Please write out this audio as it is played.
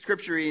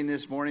Scripture reading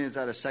this morning is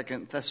out of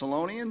 2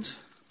 Thessalonians,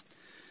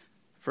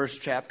 first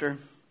chapter.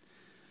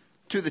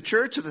 To the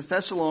church of the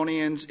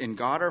Thessalonians in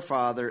God our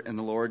Father and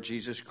the Lord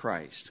Jesus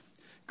Christ.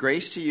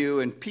 Grace to you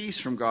and peace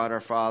from God our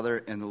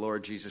Father and the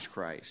Lord Jesus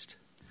Christ.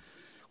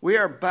 We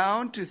are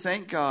bound to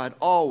thank God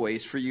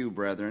always for you,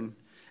 brethren,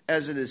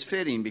 as it is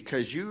fitting,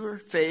 because your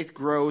faith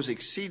grows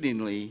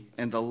exceedingly,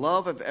 and the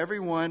love of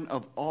everyone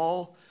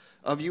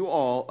of you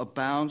all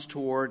abounds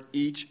toward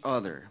each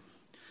other,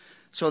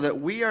 so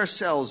that we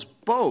ourselves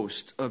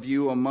boast of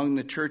you among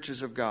the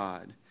churches of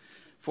God,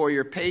 for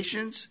your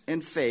patience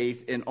and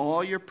faith in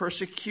all your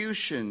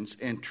persecutions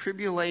and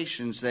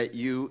tribulations that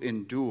you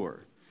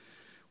endure,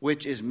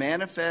 which is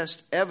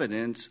manifest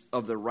evidence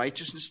of the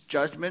righteous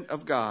judgment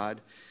of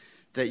God,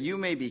 that you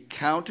may be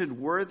counted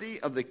worthy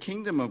of the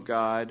kingdom of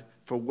God,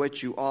 for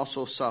which you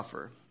also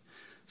suffer.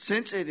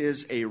 Since it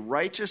is a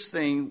righteous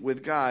thing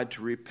with God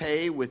to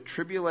repay with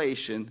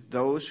tribulation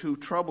those who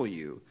trouble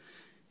you,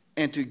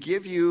 and to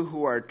give you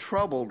who are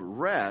troubled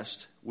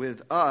rest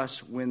with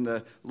us when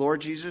the Lord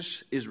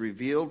Jesus is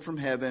revealed from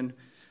heaven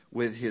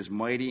with his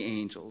mighty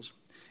angels,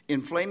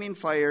 in flaming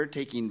fire,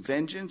 taking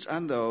vengeance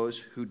on those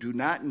who do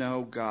not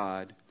know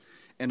God,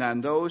 and on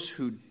those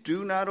who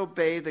do not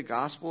obey the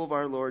gospel of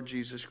our Lord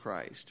Jesus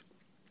Christ.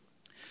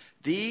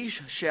 These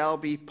shall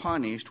be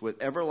punished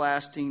with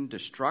everlasting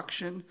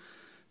destruction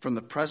from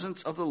the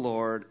presence of the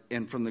Lord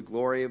and from the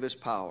glory of his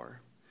power,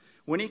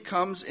 when he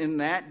comes in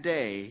that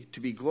day to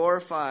be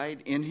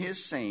glorified in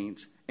his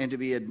saints and to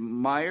be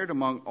admired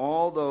among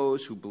all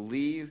those who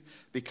believe,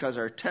 because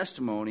our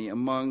testimony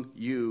among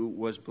you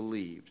was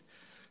believed.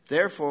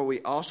 Therefore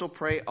we also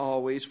pray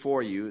always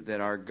for you,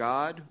 that our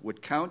God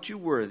would count you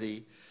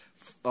worthy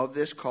of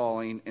this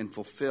calling and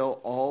fulfill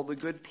all the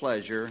good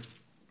pleasure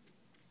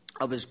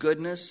of his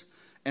goodness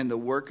and the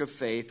work of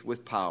faith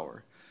with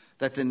power,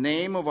 that the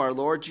name of our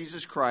Lord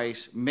Jesus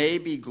Christ may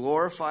be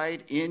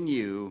glorified in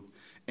you,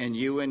 and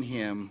you in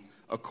him,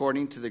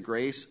 according to the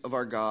grace of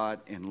our God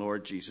and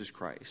Lord Jesus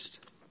Christ.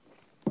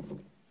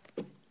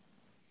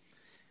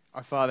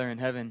 Our Father in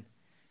heaven,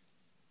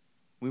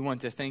 we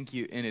want to thank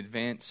you in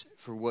advance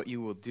for what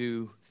you will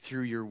do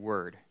through your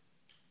word.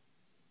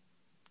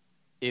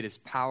 It is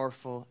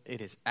powerful,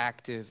 it is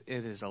active,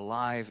 it is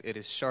alive, it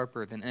is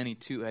sharper than any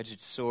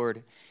two-edged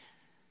sword.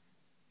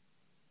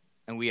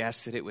 And we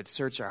ask that it would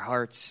search our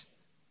hearts,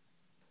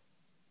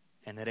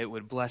 and that it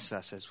would bless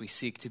us as we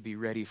seek to be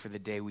ready for the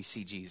day we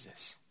see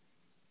Jesus.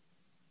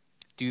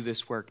 Do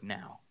this work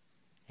now,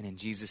 and in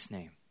Jesus'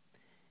 name,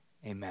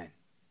 amen.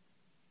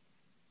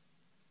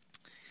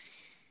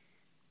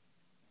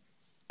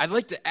 I'd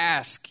like to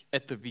ask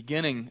at the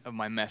beginning of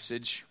my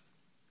message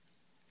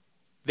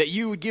that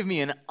you would give me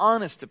an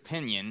honest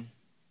opinion,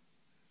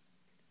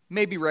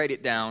 maybe write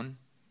it down.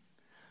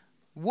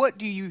 What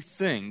do you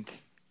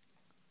think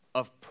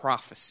of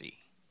prophecy?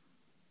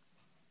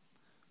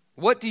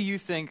 What do you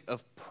think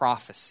of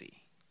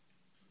prophecy?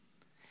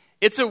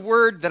 It's a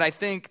word that I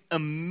think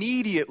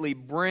immediately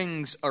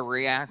brings a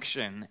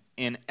reaction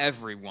in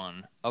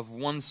everyone of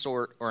one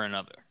sort or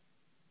another.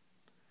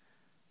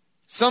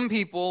 Some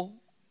people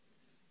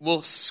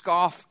will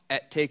scoff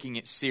at taking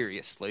it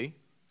seriously.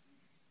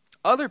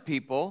 Other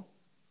people,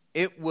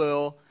 it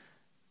will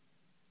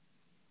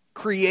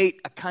create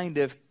a kind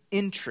of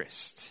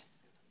interest,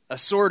 a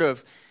sort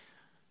of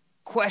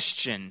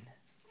question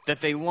that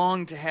they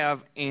long to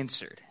have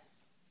answered.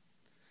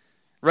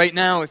 Right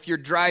now, if you're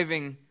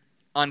driving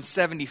on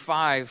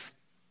 75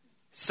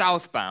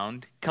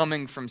 southbound,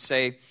 coming from,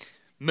 say,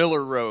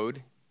 Miller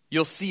Road,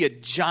 you'll see a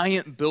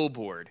giant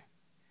billboard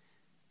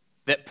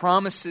that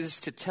promises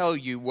to tell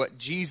you what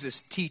Jesus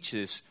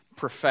teaches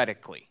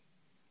prophetically.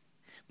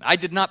 I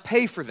did not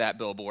pay for that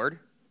billboard,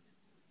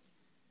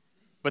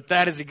 but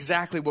that is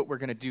exactly what we're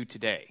going to do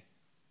today.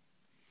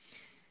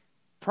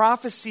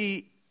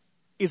 Prophecy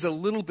is a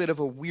little bit of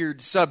a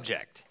weird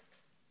subject.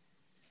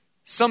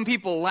 Some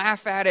people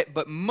laugh at it,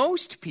 but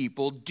most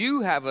people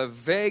do have a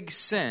vague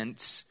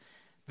sense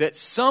that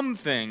some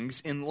things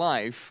in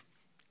life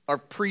are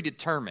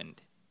predetermined.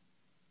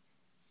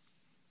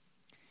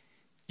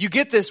 You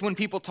get this when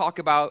people talk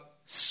about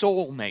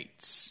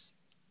soulmates.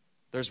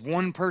 There's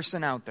one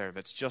person out there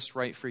that's just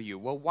right for you.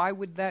 Well, why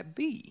would that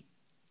be?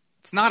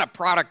 It's not a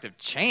product of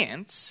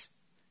chance.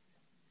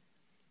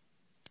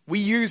 We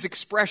use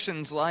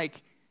expressions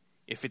like,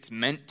 if it's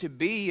meant to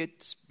be,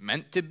 it's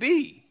meant to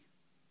be.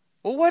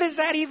 Well, what does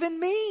that even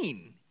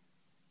mean?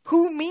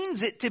 Who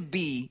means it to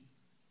be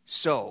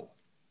so?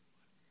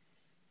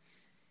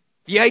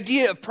 The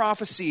idea of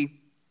prophecy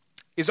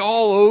is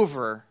all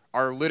over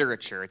our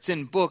literature. It's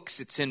in books,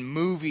 it's in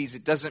movies.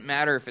 It doesn't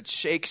matter if it's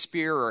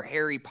Shakespeare or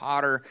Harry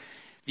Potter.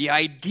 The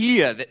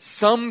idea that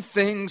some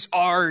things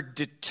are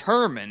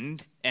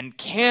determined and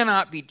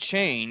cannot be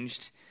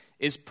changed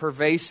is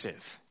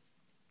pervasive.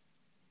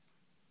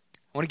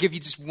 I want to give you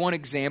just one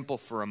example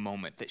for a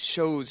moment that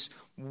shows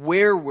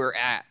where we're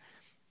at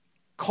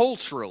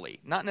culturally,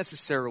 not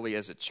necessarily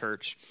as a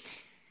church.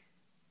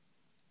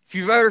 If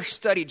you've ever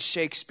studied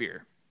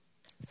Shakespeare,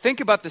 think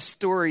about the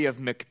story of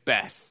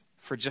Macbeth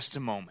for just a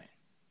moment.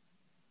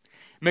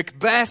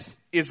 Macbeth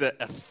is a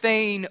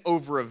thane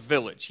over a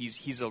village.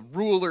 He's a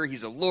ruler,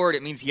 he's a lord.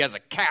 It means he has a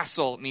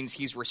castle. It means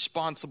he's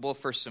responsible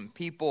for some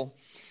people.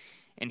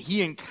 And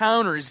he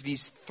encounters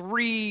these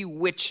 3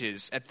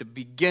 witches at the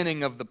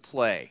beginning of the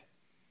play.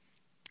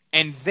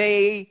 And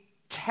they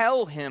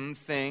tell him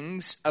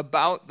things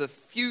about the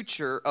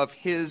future of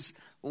his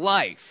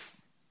life.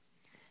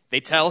 They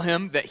tell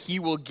him that he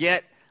will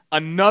get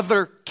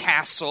another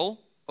castle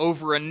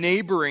over a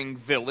neighboring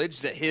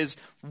village, that his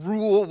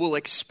rule will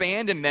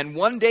expand, and then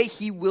one day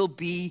he will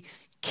be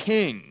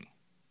king.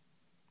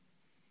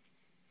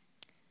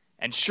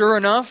 And sure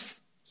enough,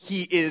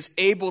 he is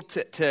able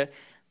to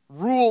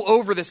rule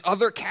over this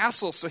other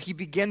castle, so he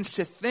begins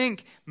to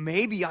think,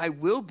 maybe I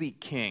will be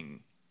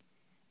king.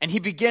 And he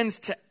begins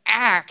to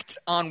act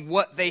on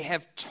what they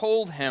have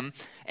told him,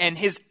 and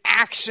his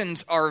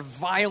actions are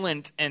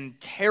violent and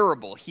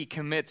terrible. He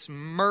commits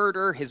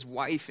murder. His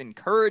wife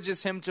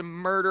encourages him to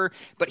murder,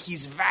 but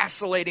he's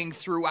vacillating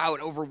throughout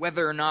over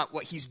whether or not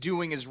what he's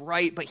doing is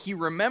right. But he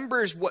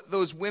remembers what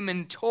those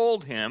women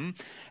told him,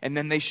 and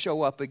then they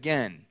show up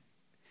again.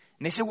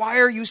 And they say, why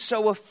are you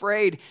so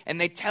afraid?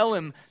 And they tell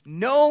him,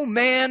 no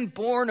man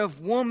born of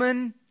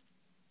woman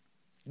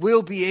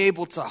will be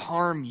able to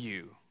harm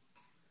you.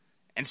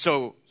 And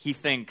so he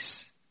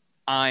thinks,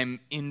 I'm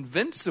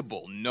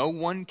invincible. No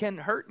one can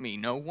hurt me.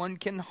 No one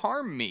can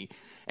harm me.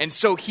 And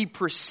so he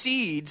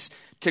proceeds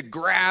to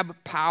grab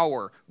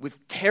power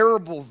with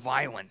terrible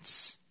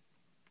violence.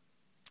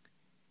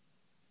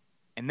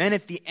 And then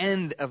at the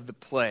end of the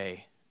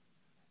play,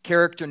 a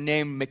character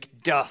named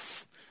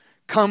Macduff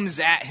comes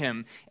at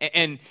him,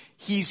 and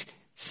he's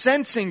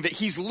sensing that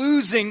he's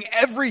losing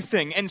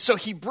everything. And so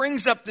he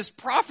brings up this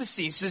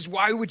prophecy. He says,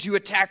 why would you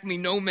attack me?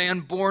 No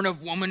man born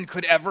of woman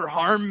could ever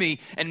harm me.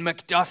 And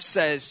Macduff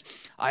says,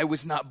 I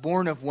was not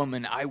born of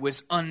woman. I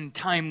was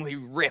untimely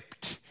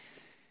ripped.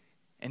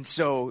 And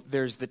so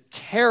there's the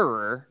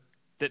terror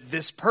that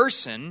this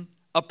person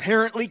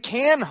apparently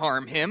can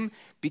harm him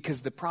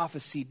because the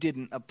prophecy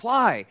didn't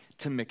apply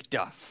to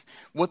Macduff.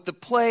 What the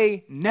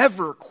play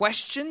never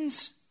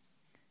questions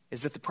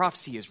is that the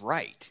prophecy is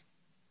right.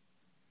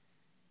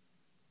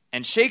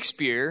 And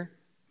Shakespeare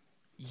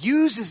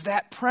uses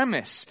that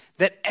premise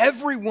that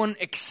everyone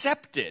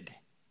accepted,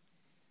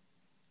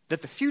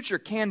 that the future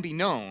can be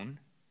known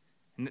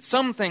and that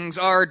some things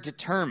are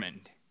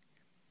determined.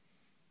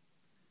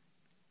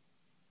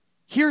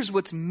 Here's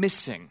what's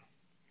missing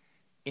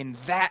in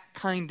that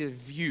kind of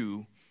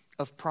view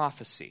of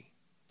prophecy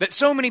that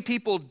so many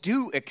people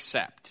do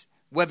accept,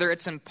 whether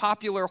it's in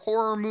popular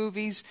horror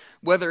movies,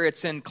 whether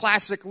it's in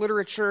classic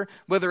literature,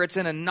 whether it's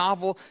in a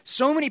novel.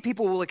 So many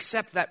people will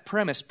accept that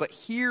premise, but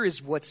here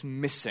is what's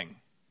missing.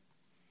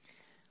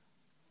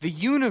 The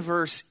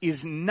universe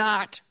is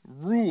not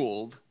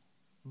ruled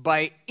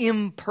by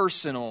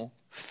impersonal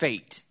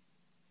fate.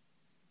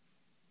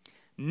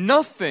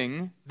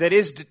 Nothing that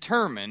is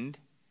determined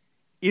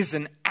is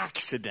an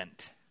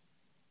accident.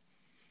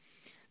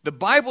 The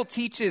Bible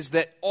teaches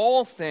that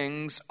all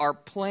things are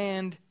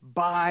planned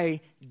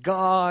by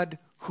God,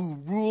 who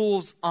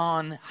rules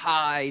on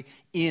high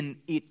in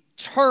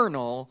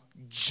eternal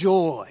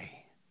joy.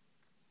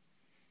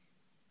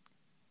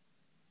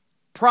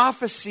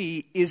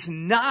 Prophecy is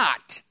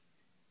not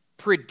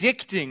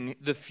predicting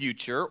the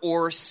future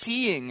or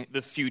seeing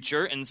the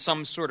future in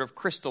some sort of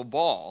crystal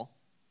ball.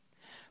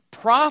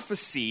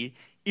 Prophecy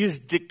is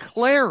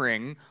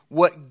declaring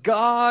what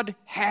God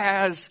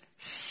has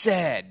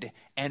said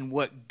and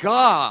what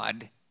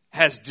God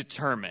has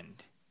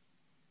determined.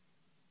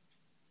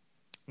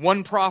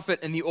 One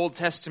prophet in the Old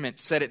Testament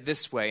said it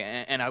this way,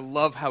 and I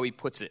love how he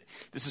puts it.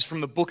 This is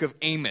from the book of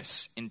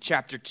Amos in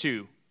chapter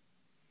 2.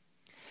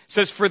 It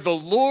says, "For the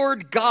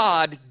Lord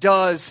God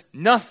does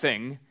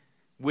nothing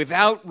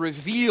without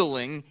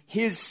revealing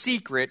his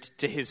secret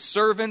to his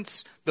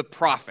servants, the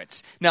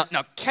prophets." Now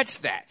catch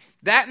that.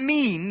 That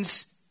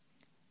means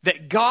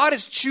that God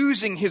is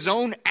choosing his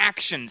own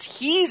actions.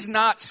 He's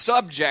not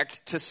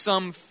subject to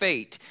some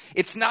fate.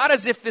 It's not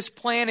as if this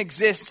plan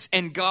exists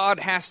and God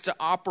has to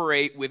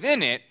operate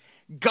within it.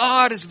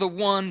 God is the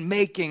one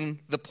making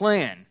the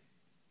plan.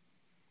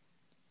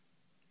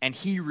 And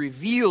he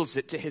reveals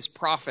it to his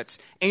prophets.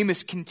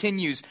 Amos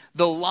continues,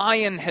 "The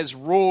lion has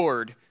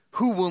roared.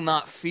 Who will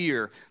not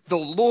fear? The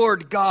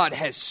Lord God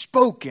has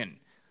spoken.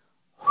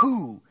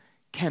 Who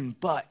can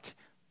but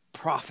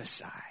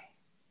prophesy?"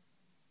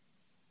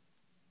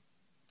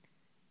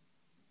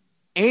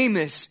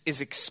 Amos is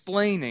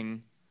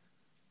explaining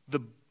the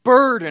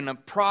burden a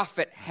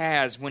prophet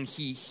has when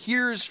he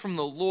hears from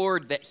the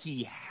Lord that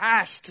he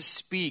has to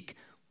speak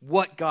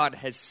what God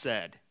has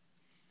said.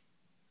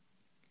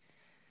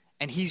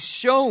 And he's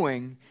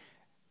showing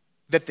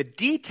that the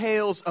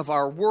details of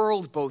our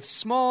world, both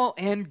small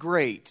and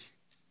great,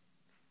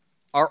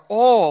 are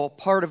all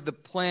part of the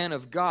plan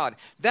of God.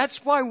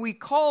 That's why we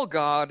call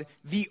God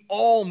the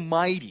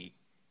Almighty.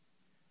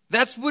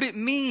 That's what it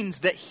means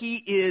that he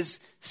is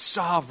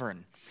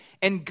sovereign.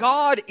 And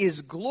God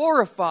is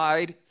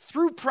glorified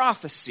through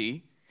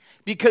prophecy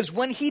because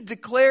when he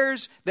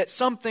declares that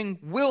something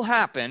will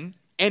happen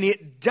and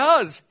it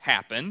does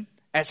happen,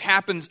 as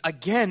happens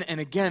again and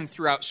again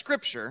throughout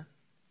Scripture,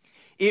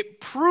 it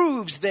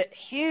proves that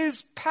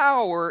his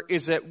power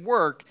is at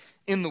work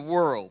in the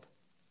world.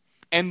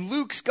 And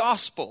Luke's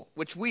gospel,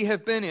 which we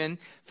have been in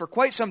for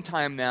quite some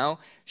time now,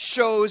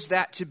 shows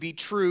that to be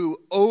true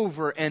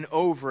over and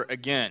over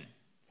again.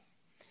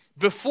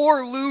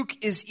 Before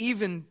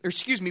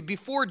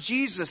before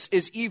Jesus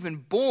is even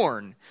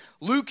born,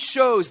 Luke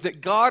shows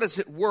that God is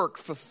at work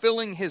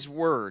fulfilling his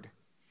word.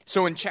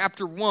 So in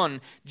chapter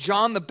 1,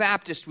 John the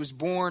Baptist was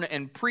born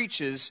and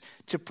preaches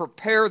to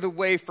prepare the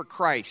way for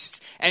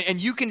Christ.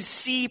 And you can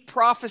see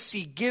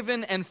prophecy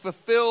given and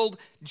fulfilled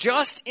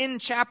just in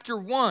chapter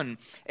 1,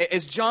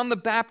 as John the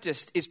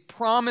Baptist is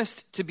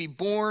promised to be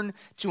born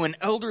to an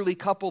elderly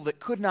couple that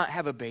could not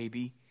have a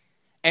baby.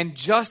 And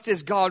just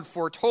as God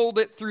foretold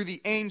it through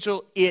the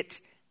angel, it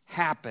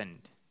happened.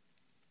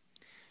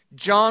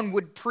 John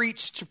would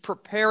preach to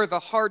prepare the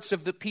hearts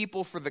of the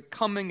people for the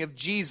coming of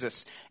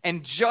Jesus.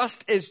 And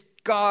just as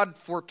God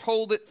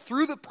foretold it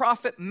through the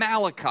prophet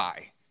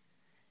Malachi,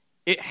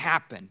 it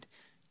happened.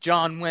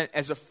 John went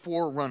as a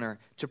forerunner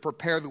to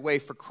prepare the way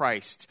for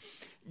Christ.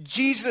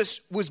 Jesus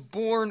was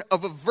born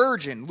of a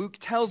virgin. Luke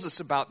tells us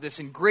about this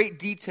in great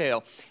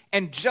detail.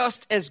 And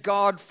just as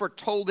God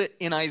foretold it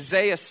in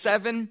Isaiah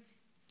 7,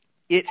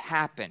 it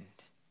happened.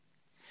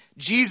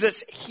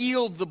 Jesus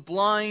healed the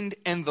blind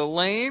and the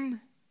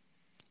lame.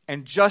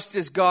 And just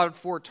as God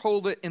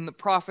foretold it in the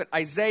prophet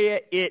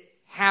Isaiah, it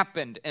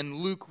happened. And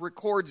Luke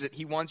records it.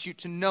 He wants you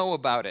to know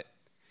about it.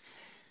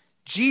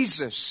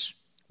 Jesus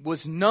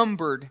was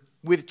numbered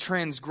with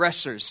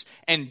transgressors.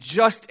 And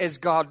just as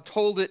God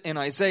told it in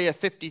Isaiah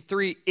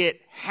 53,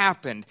 it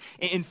happened.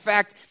 In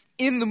fact,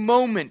 in the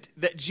moment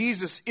that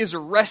Jesus is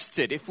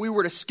arrested, if we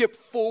were to skip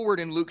forward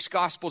in Luke's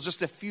gospel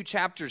just a few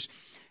chapters,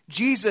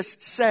 Jesus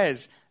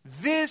says,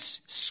 "This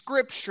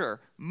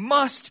scripture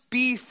must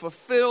be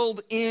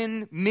fulfilled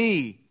in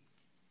me."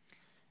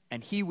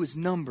 And he was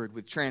numbered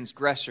with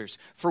transgressors.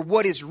 For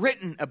what is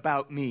written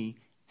about me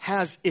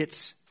has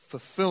its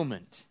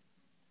fulfillment.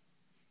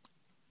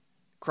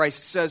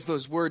 Christ says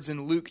those words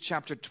in Luke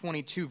chapter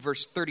 22,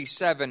 verse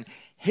 37.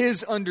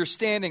 His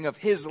understanding of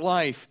his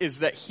life is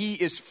that he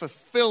is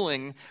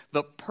fulfilling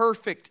the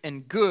perfect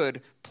and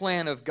good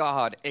plan of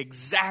God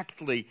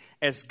exactly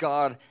as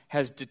God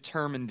has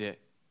determined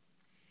it.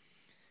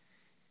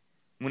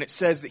 When it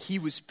says that he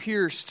was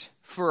pierced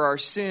for our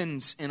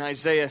sins in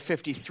Isaiah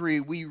 53,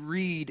 we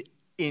read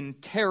in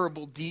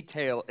terrible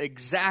detail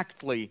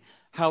exactly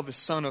how the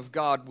Son of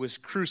God was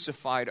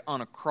crucified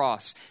on a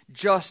cross.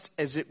 Just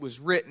as it was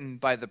written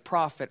by the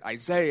prophet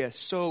Isaiah,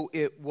 so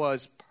it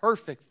was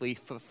perfectly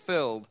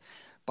fulfilled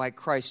by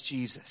Christ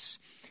Jesus.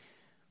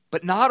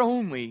 But not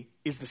only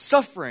is the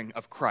suffering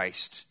of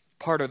Christ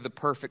part of the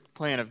perfect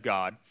plan of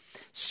God,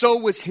 so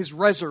was his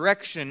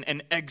resurrection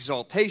and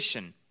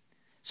exaltation.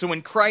 So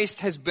when Christ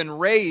has been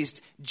raised,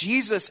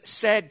 Jesus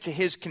said to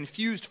his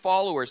confused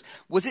followers,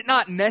 was it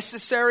not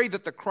necessary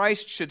that the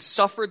Christ should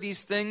suffer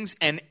these things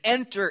and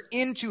enter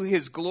into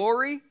his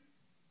glory?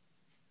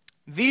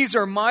 These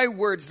are my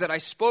words that I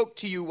spoke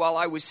to you while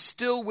I was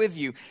still with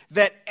you,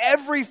 that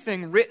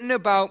everything written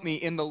about me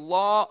in the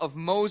law of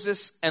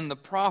Moses and the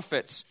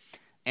prophets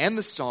and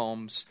the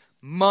Psalms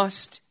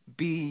must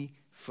be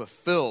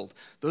fulfilled.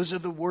 Those are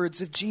the words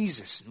of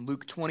Jesus in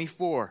Luke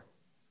 24.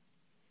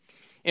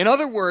 In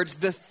other words,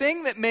 the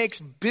thing that makes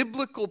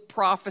biblical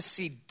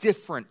prophecy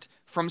different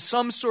from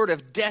some sort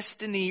of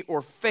destiny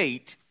or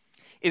fate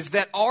is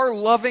that our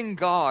loving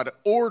God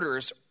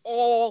orders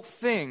all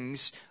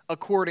things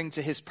according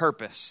to his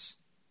purpose.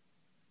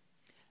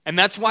 And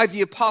that's why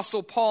the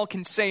Apostle Paul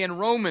can say in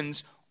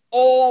Romans,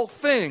 all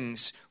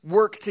things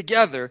work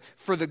together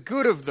for the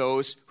good of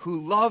those who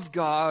love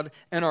God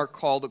and are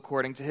called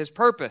according to his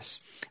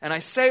purpose. And I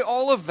say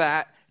all of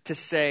that to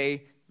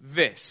say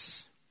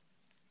this.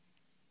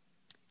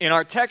 In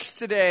our text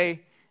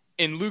today,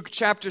 in Luke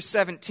chapter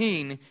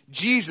 17,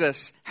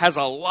 Jesus has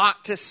a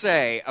lot to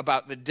say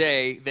about the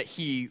day that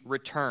he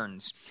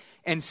returns.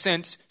 And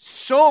since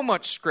so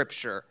much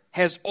Scripture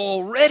has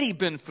already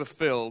been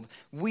fulfilled,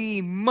 we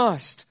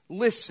must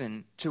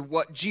listen to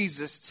what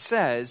Jesus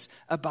says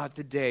about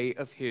the day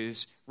of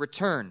his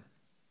return.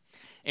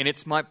 And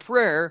it's my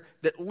prayer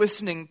that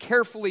listening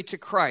carefully to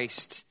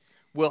Christ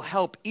will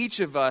help each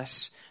of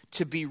us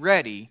to be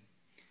ready,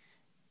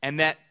 and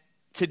that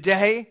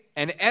today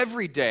and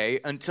every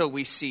day until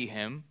we see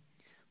him,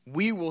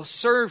 we will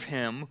serve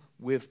him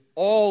with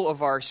all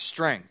of our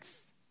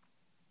strength.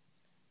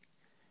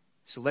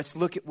 So let's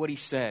look at what he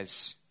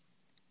says,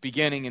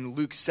 beginning in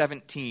Luke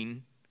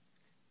 17,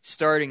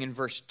 starting in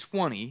verse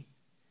 20,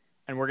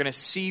 and we're going to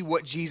see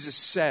what Jesus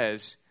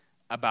says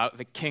about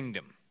the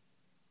kingdom.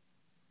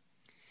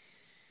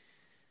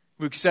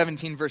 Luke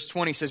 17, verse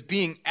 20 says,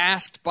 being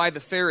asked by the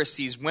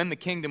Pharisees when the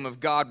kingdom of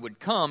God would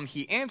come,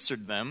 he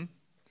answered them,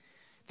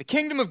 the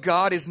kingdom of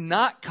God is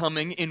not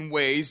coming in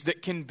ways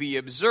that can be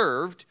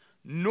observed,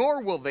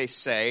 nor will they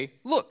say,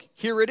 look,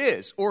 here it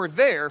is, or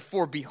there,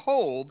 for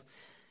behold,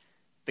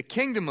 the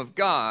kingdom of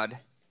God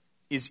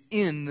is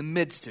in the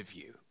midst of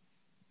you.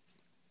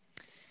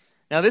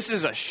 Now, this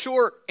is a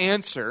short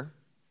answer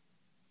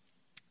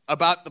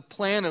about the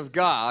plan of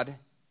God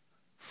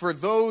for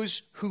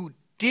those who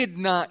did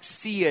not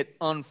see it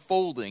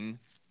unfolding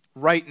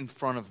right in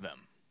front of them.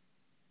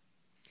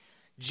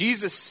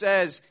 Jesus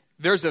says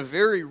there's a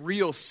very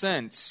real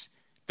sense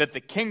that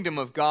the kingdom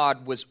of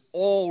God was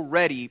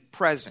already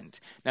present.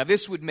 Now,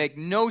 this would make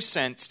no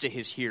sense to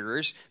his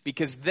hearers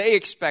because they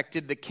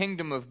expected the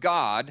kingdom of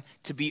God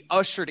to be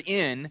ushered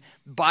in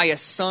by a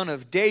son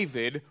of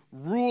David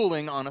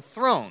ruling on a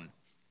throne.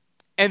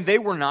 And they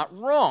were not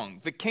wrong.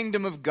 The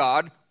kingdom of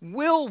God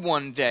will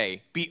one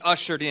day be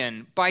ushered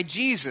in by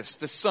Jesus,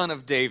 the son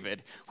of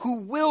David,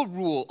 who will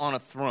rule on a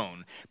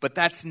throne. But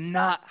that's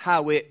not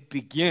how it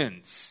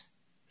begins.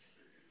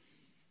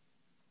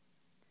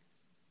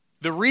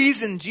 The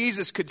reason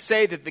Jesus could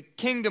say that the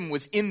kingdom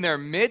was in their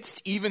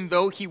midst, even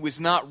though he was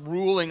not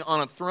ruling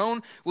on a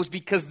throne, was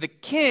because the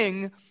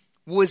king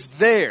was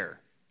there.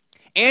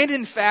 And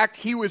in fact,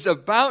 he was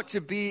about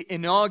to be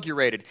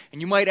inaugurated. And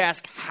you might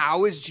ask,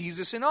 how is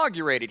Jesus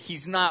inaugurated?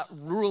 He's not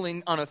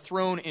ruling on a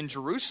throne in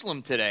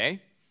Jerusalem today.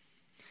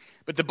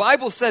 But the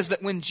Bible says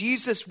that when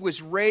Jesus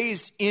was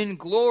raised in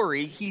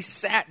glory, he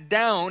sat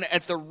down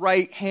at the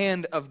right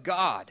hand of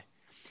God.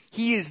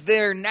 He is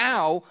there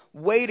now,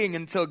 waiting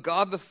until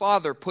God the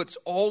Father puts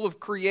all of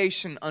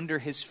creation under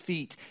his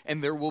feet,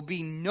 and there will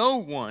be no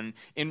one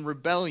in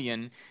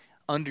rebellion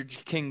under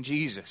King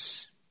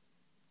Jesus.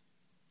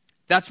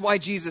 That's why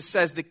Jesus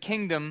says the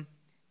kingdom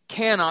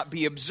cannot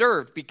be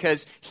observed,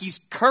 because he's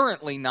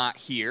currently not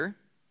here.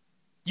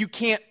 You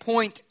can't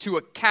point to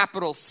a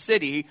capital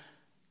city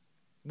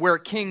where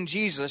King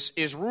Jesus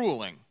is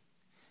ruling.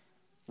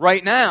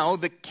 Right now,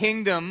 the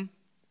kingdom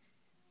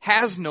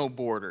has no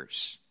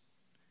borders.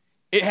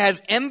 It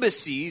has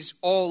embassies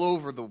all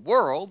over the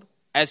world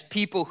as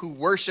people who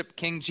worship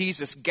King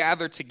Jesus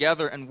gather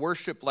together and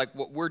worship like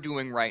what we're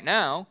doing right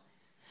now.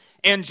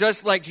 And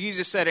just like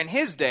Jesus said in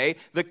his day,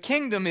 the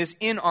kingdom is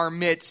in our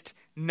midst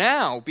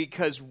now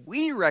because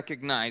we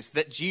recognize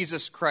that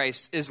Jesus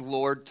Christ is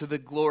Lord to the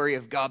glory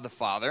of God the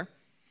Father.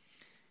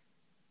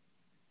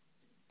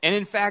 And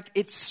in fact,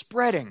 it's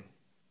spreading.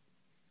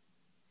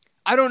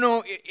 I don't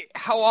know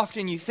how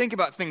often you think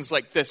about things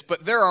like this,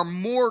 but there are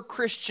more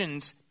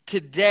Christians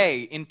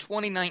today in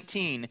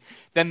 2019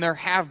 than there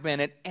have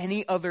been at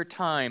any other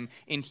time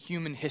in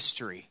human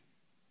history.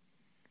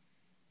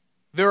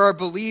 There are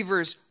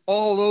believers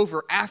all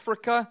over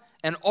Africa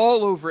and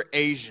all over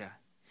Asia.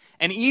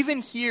 And even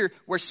here,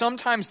 where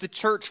sometimes the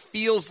church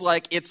feels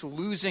like it's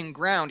losing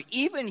ground,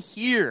 even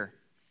here,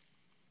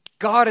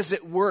 God is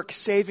at work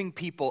saving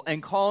people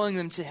and calling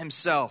them to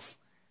himself.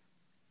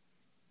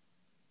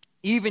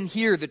 Even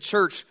here, the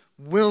church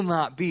will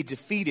not be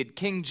defeated.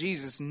 King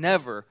Jesus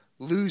never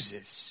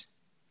loses.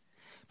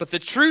 But the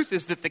truth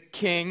is that the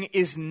king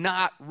is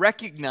not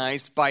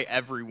recognized by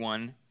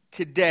everyone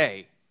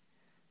today.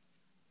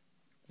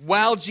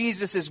 While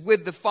Jesus is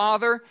with the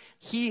Father,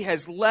 he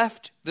has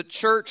left the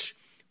church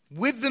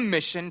with the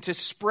mission to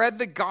spread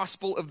the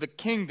gospel of the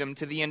kingdom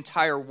to the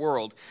entire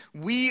world.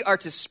 We are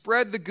to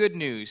spread the good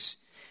news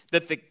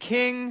that the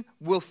King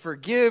will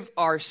forgive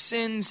our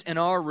sins and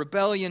our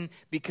rebellion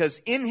because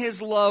in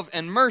his love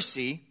and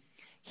mercy,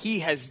 he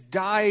has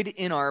died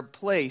in our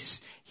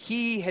place.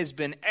 He has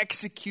been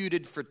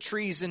executed for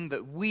treason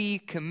that we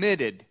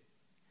committed.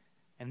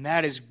 And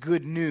that is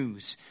good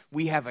news.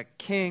 We have a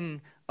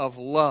King of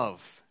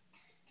love.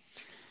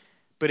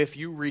 But if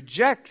you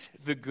reject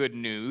the good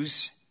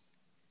news,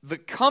 the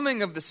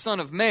coming of the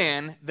Son of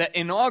Man that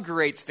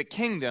inaugurates the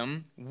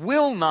kingdom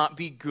will not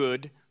be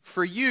good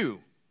for you.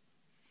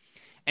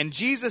 And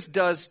Jesus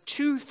does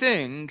two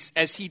things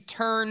as he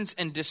turns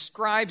and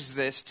describes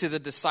this to the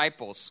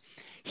disciples.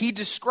 He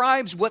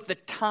describes what the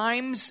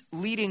times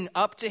leading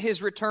up to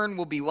his return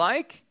will be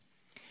like,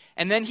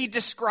 and then he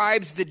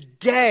describes the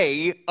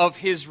day of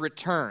his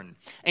return.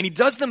 And he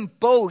does them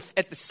both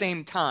at the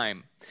same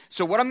time.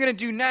 So what I'm going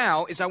to do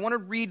now is I want to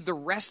read the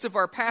rest of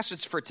our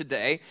passage for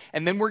today,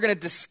 and then we're going to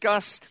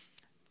discuss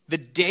the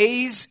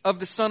days of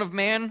the Son of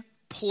Man,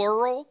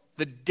 plural,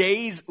 the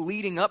days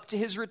leading up to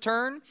his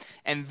return,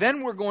 and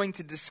then we're going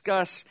to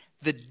discuss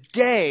the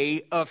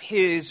day of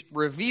his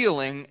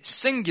revealing,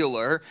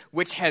 singular,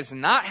 which has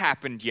not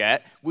happened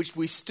yet, which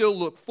we still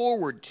look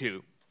forward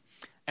to.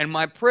 And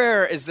my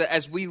prayer is that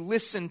as we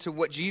listen to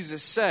what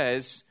Jesus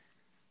says,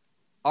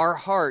 our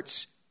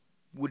hearts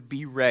would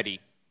be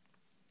ready.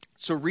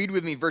 So read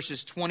with me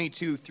verses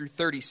 22 through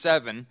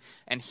 37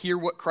 and hear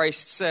what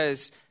Christ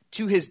says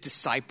to his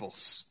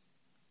disciples.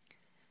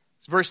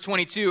 Verse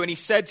 22, and he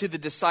said to the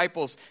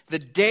disciples, "The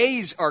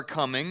days are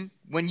coming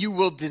when you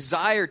will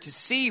desire to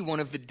see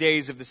one of the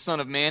days of the Son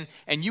of Man,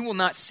 and you will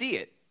not see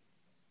it.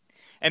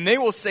 And they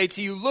will say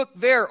to you, 'Look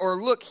there,'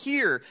 or 'Look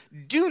here.'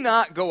 Do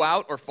not go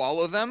out or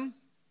follow them.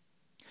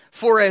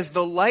 For as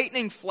the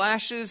lightning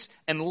flashes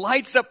and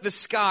lights up the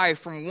sky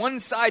from one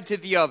side to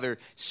the other,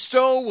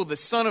 so will the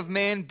Son of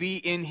Man be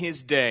in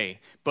his day.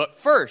 But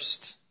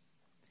first,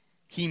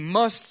 he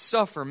must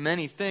suffer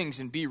many things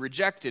and be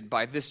rejected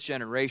by this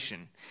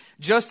generation.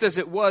 Just as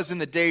it was in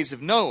the days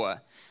of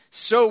Noah,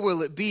 so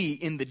will it be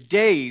in the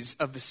days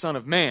of the Son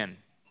of Man.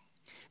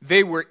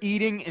 They were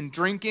eating and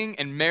drinking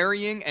and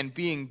marrying and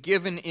being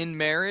given in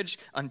marriage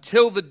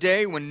until the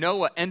day when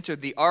Noah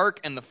entered the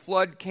ark and the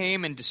flood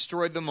came and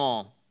destroyed them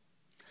all.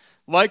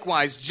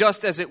 Likewise,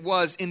 just as it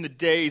was in the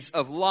days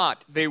of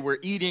Lot, they were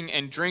eating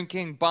and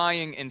drinking,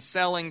 buying and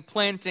selling,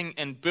 planting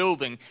and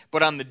building.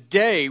 But on the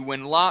day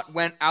when Lot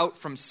went out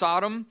from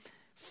Sodom,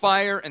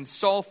 fire and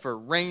sulfur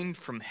rained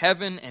from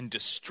heaven and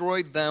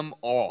destroyed them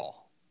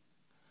all.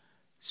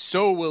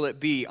 So will it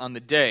be on the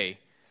day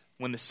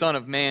when the Son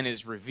of Man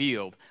is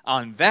revealed.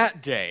 On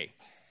that day,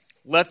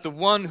 let the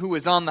one who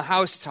is on the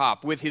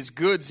housetop with his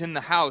goods in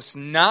the house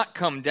not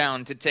come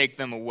down to take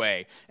them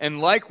away.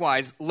 And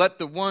likewise, let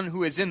the one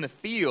who is in the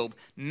field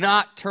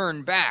not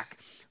turn back.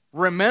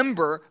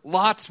 Remember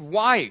Lot's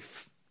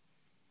wife.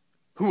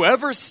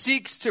 Whoever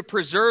seeks to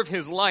preserve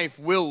his life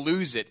will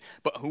lose it,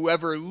 but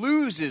whoever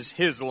loses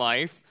his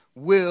life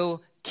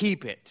will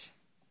keep it.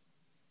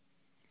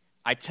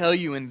 I tell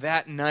you, in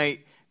that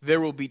night, there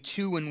will be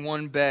two in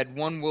one bed,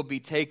 one will be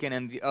taken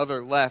and the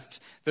other left.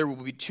 There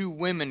will be two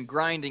women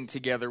grinding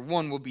together,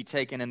 one will be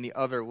taken and the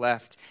other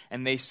left.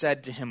 And they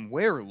said to him,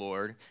 Where,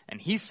 Lord?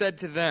 And he said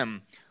to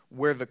them,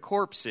 Where the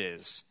corpse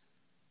is,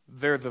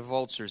 there the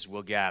vultures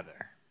will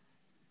gather.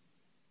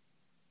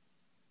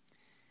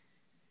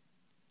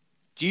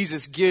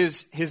 Jesus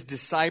gives his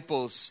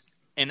disciples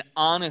an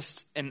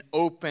honest and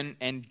open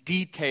and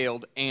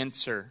detailed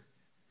answer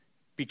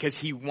because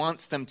he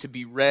wants them to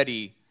be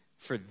ready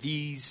for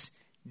these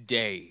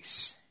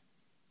days.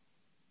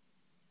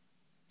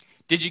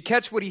 Did you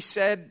catch what he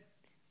said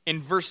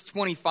in verse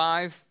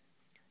 25?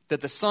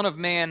 That the Son of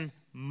Man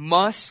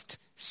must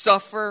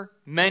suffer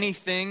many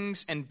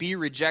things and be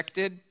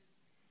rejected?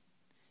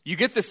 You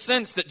get the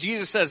sense that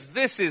Jesus says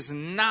this is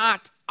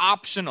not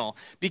optional,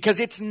 because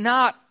it's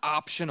not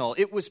optional.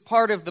 It was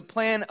part of the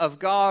plan of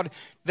God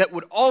that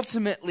would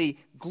ultimately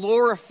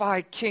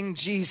glorify King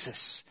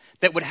Jesus,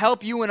 that would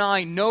help you and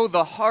I know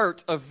the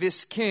heart of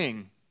this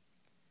King.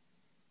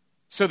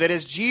 So that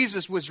as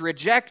Jesus was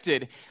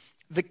rejected,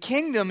 the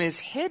kingdom is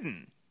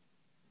hidden.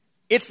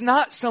 It's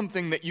not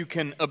something that you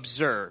can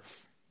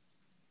observe.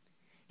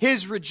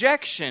 His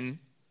rejection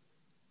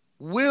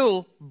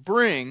will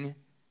bring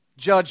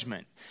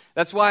judgment.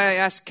 That's why I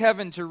asked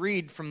Kevin to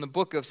read from the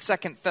book of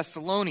 2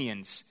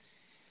 Thessalonians.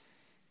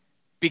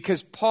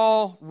 Because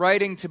Paul,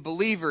 writing to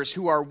believers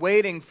who are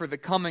waiting for the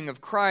coming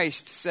of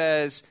Christ,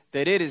 says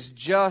that it is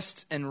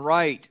just and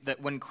right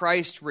that when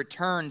Christ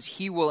returns,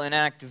 he will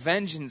enact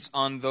vengeance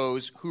on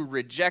those who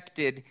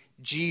rejected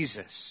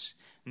Jesus.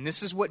 And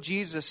this is what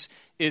Jesus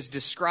is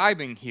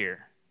describing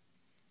here.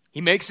 He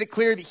makes it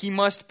clear that he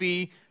must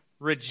be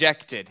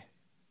rejected.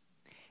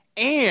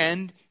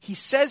 And he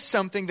says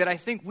something that I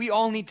think we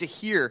all need to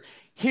hear.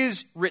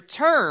 His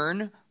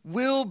return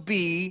will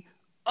be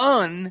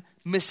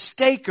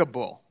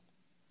unmistakable.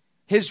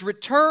 His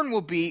return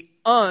will be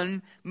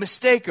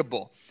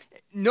unmistakable.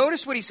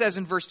 Notice what he says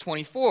in verse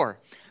 24.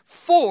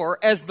 For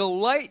as the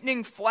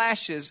lightning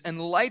flashes and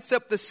lights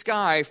up the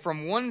sky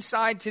from one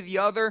side to the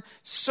other,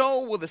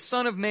 so will the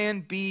Son of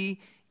Man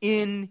be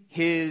in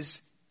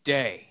his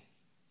day.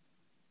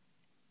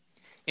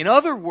 In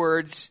other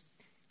words,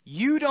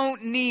 you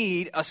don't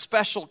need a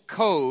special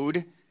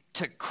code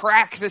to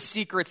crack the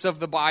secrets of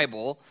the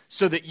Bible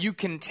so that you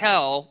can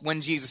tell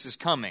when Jesus is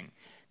coming.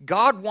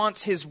 God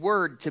wants his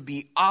word to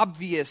be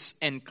obvious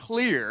and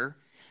clear,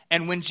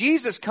 and when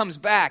Jesus comes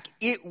back,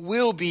 it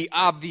will be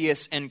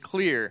obvious and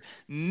clear.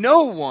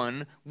 No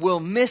one will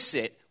miss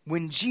it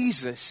when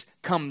Jesus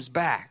comes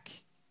back.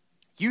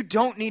 You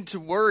don't need to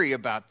worry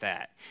about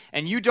that.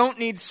 And you don't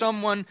need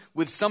someone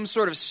with some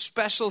sort of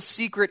special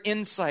secret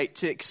insight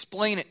to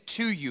explain it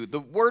to you. The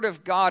Word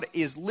of God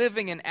is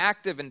living and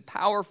active and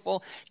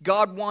powerful.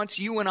 God wants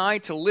you and I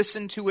to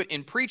listen to it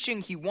in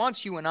preaching. He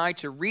wants you and I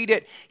to read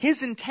it.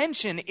 His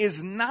intention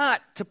is not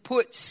to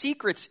put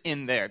secrets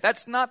in there.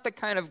 That's not the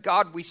kind of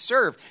God we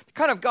serve. The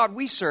kind of God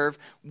we serve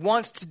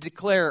wants to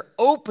declare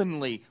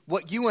openly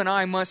what you and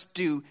I must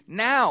do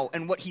now.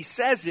 And what he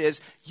says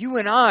is, you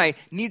and I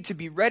need to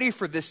be ready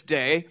for this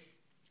day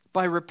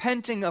by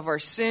repenting of our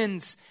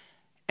sins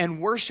and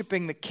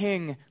worshiping the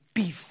King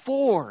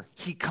before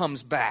he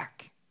comes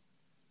back.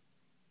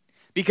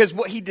 Because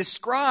what he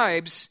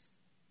describes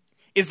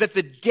is that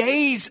the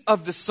days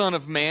of the Son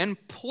of Man,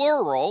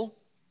 plural,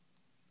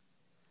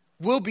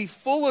 will be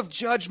full of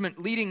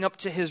judgment leading up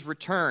to his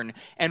return.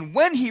 And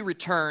when he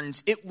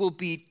returns, it will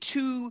be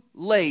too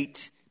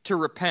late to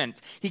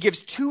repent. He gives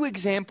two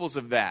examples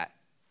of that.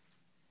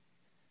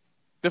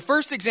 The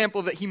first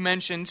example that he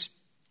mentions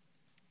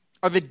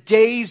are the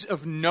days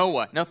of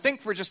Noah. Now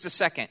think for just a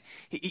second.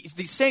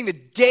 He's saying the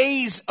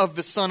days of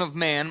the Son of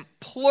Man,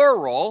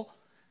 plural,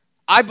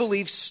 I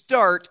believe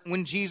start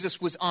when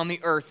Jesus was on the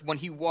earth, when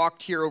he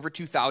walked here over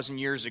 2,000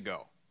 years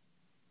ago.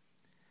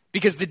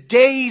 Because the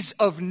days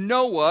of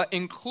Noah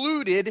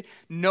included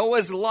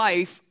Noah's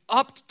life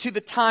up to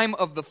the time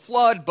of the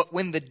flood, but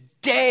when the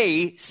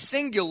day,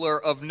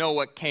 singular, of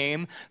Noah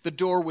came, the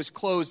door was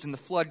closed and the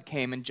flood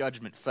came and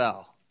judgment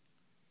fell.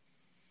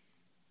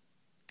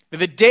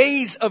 The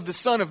days of the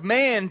Son of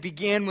Man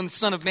began when the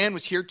Son of Man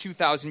was here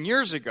 2,000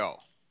 years ago.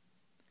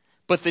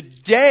 But the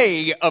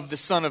day of the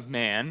Son of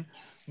Man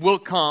will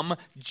come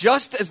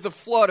just as the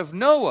flood of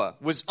Noah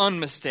was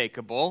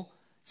unmistakable,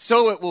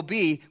 so it will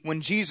be when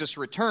Jesus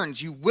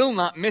returns. You will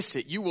not miss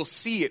it. You will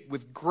see it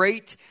with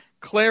great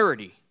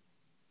clarity.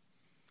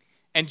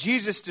 And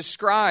Jesus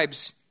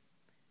describes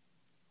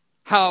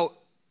how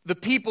the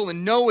people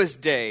in Noah's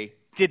day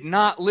did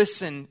not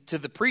listen to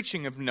the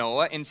preaching of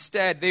Noah.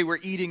 Instead, they were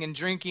eating and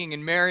drinking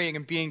and marrying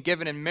and being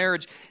given in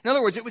marriage. In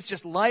other words, it was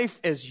just life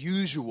as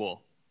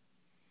usual.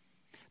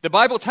 The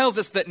Bible tells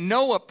us that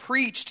Noah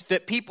preached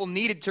that people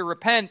needed to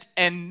repent,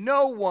 and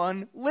no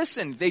one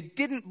listened. They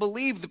didn't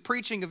believe the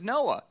preaching of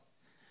Noah,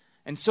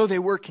 and so they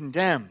were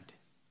condemned.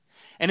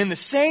 And in the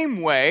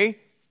same way,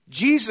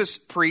 Jesus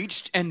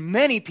preached, and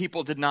many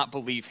people did not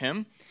believe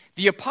him.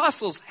 The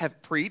apostles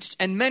have preached,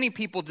 and many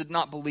people did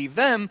not believe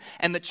them.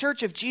 And the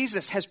Church of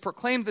Jesus has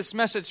proclaimed this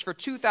message for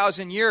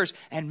 2,000 years,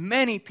 and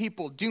many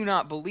people do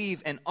not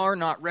believe and are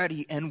not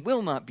ready and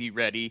will not be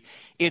ready.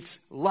 It's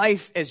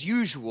life as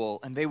usual,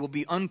 and they will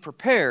be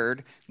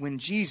unprepared when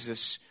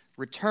Jesus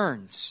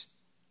returns.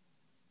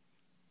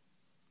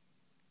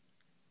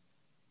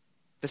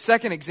 The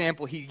second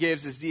example he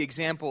gives is the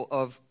example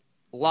of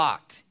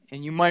Lot.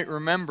 And you might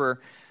remember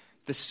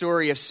the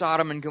story of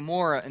Sodom and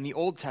Gomorrah in the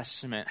Old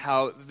Testament,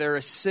 how they're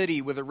a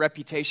city with a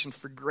reputation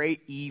for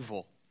great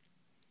evil.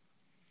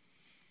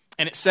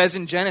 And it says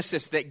in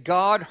Genesis that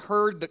God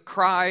heard the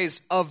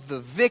cries of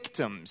the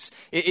victims.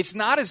 It's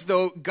not as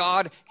though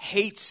God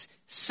hates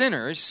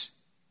sinners.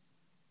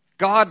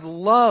 God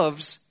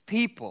loves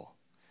people.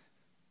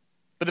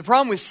 But the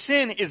problem with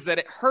sin is that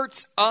it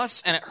hurts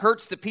us and it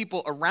hurts the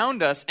people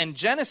around us. And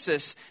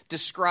Genesis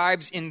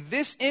describes in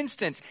this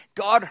instance,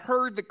 God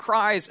heard the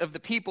cries of the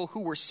people who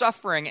were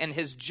suffering, and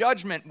his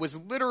judgment was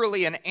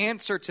literally an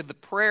answer to the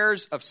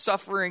prayers of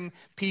suffering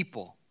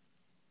people.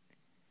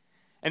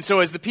 And so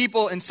as the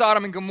people in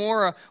Sodom and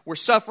Gomorrah were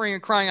suffering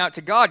and crying out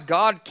to God,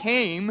 God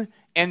came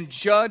and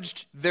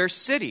judged their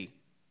city.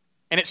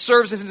 And it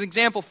serves as an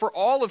example for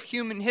all of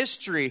human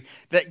history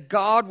that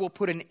God will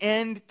put an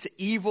end to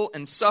evil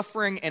and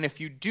suffering. And if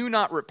you do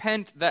not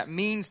repent, that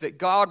means that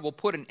God will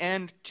put an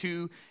end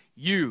to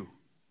you.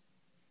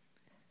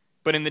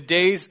 But in the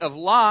days of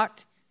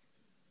Lot,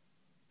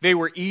 they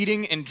were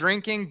eating and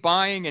drinking,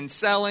 buying and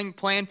selling,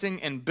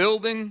 planting and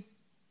building.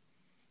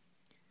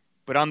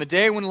 But on the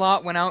day when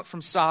Lot went out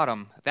from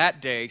Sodom, that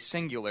day,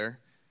 singular,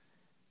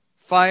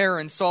 fire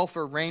and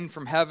sulfur rained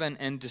from heaven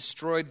and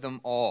destroyed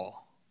them all.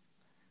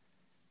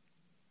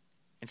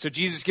 And so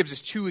Jesus gives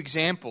us two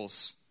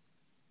examples.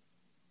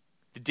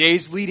 The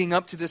days leading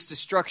up to this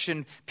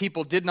destruction,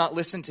 people did not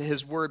listen to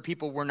his word.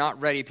 People were not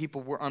ready.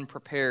 People were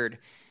unprepared.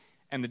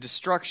 And the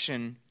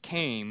destruction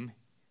came,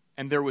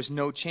 and there was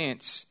no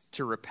chance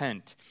to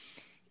repent.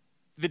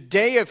 The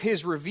day of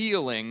his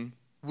revealing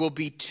will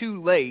be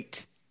too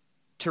late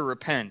to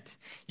repent.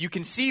 You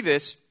can see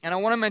this, and I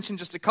want to mention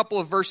just a couple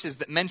of verses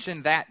that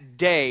mention that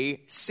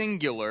day,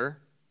 singular,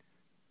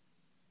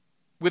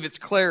 with its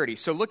clarity.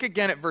 So look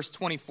again at verse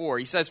 24.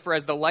 He says, "For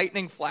as the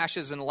lightning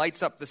flashes and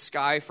lights up the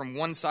sky from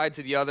one side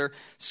to the other,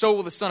 so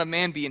will the Son of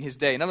Man be in his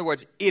day." In other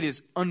words, it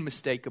is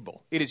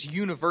unmistakable. It is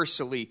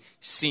universally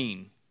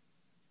seen.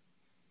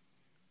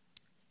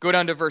 Go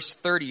down to verse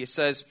 30. It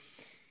says,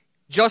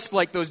 "Just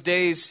like those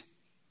days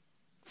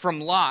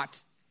from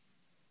Lot,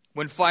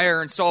 when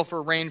fire and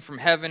sulfur rained from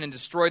heaven and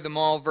destroyed them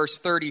all," verse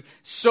 30,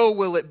 "so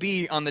will it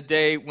be on the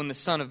day when the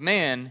Son of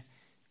Man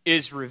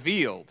is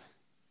revealed."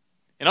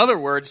 In other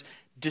words,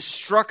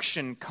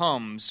 destruction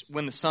comes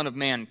when the Son of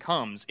Man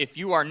comes. If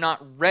you are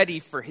not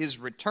ready for his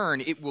return,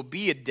 it will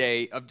be a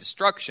day of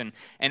destruction.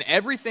 And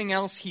everything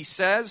else he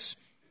says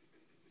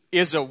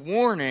is a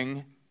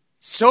warning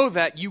so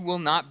that you will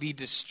not be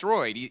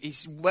destroyed.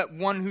 He's let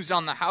one who's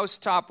on the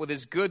housetop with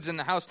his goods in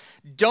the house,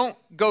 don't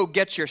go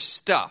get your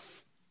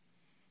stuff.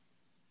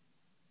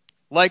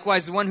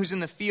 Likewise, the one who's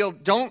in the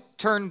field, don't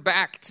turn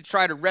back to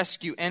try to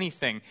rescue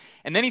anything.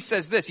 And then he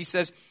says this, he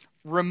says,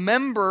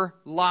 "Remember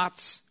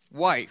Lot's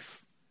wife."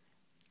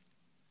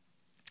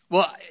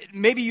 Well,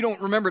 maybe you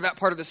don't remember that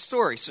part of the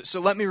story, so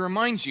let me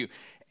remind you.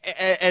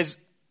 As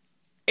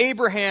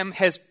Abraham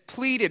has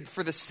pleaded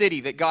for the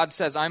city that God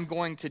says, "I'm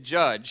going to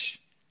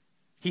judge,"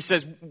 he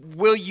says,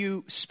 "Will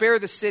you spare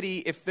the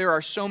city if there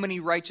are so many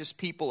righteous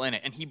people in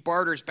it?" And he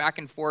barters back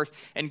and forth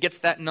and gets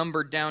that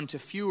number down to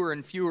fewer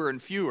and fewer and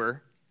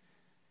fewer.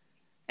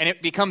 And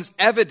it becomes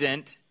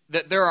evident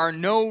that there are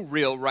no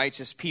real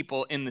righteous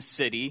people in the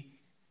city,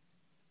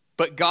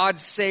 but God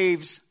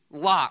saves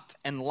Lot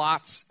and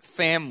Lot's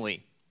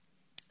family.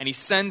 And he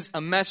sends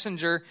a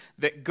messenger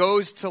that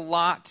goes to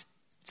Lot,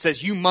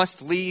 says, "You must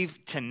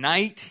leave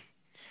tonight."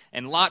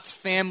 And Lot's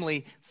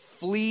family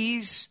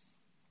flees.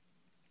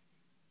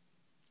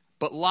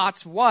 But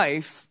Lot's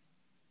wife,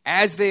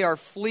 as they are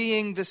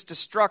fleeing this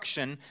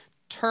destruction,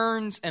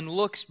 turns and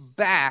looks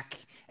back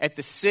at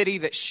the city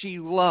that she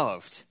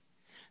loved.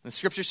 The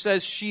scripture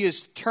says she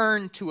is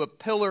turned to a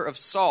pillar of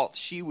salt.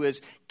 She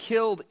was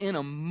killed in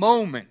a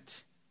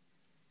moment.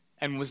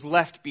 and was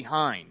left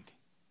behind.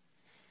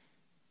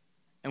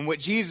 And what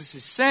Jesus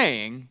is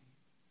saying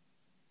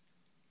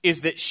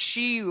is that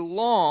she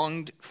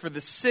longed for the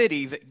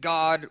city that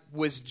God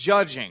was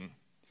judging.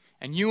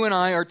 And you and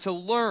I are to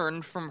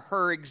learn from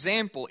her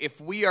example. If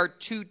we are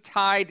too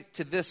tied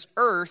to this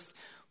earth,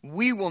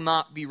 we will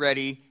not be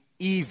ready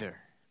either.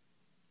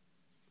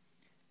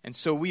 And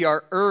so we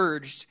are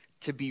urged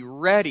to be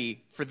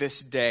ready for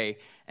this day.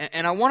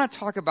 And I want to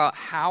talk about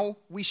how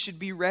we should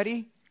be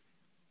ready.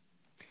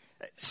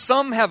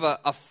 Some have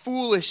a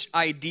foolish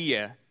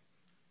idea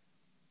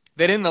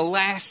that in the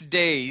last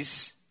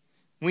days,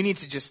 we need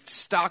to just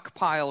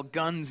stockpile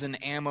guns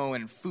and ammo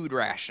and food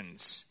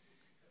rations.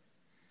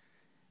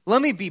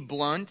 Let me be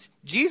blunt.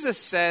 Jesus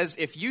says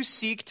if you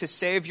seek to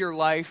save your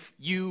life,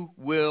 you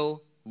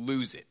will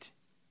lose it.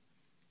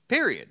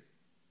 Period.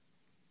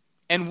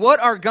 And what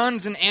are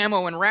guns and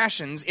ammo and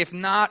rations if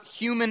not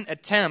human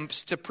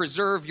attempts to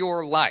preserve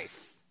your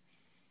life?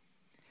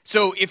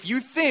 So if you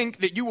think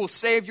that you will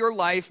save your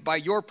life by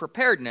your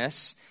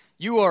preparedness,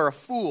 you are a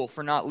fool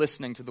for not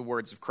listening to the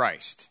words of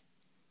Christ.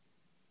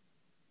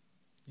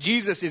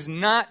 Jesus is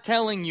not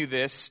telling you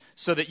this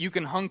so that you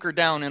can hunker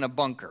down in a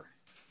bunker.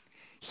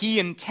 He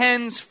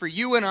intends for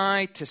you and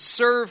I to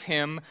serve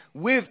him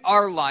with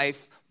our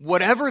life,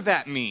 whatever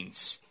that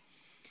means.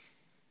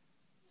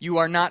 You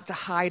are not to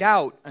hide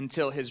out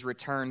until his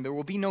return. There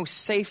will be no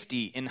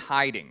safety in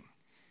hiding.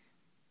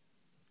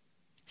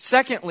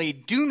 Secondly,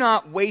 do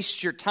not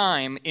waste your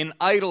time in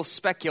idle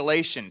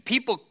speculation.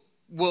 People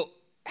will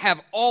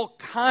have all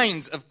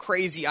kinds of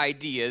crazy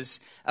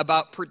ideas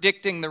about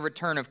predicting the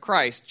return of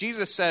Christ.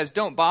 Jesus says,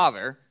 don't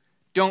bother.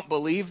 Don't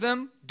believe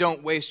them.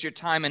 Don't waste your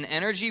time and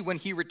energy. When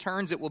he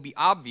returns, it will be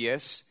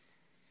obvious.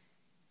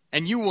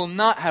 And you will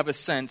not have a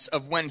sense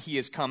of when he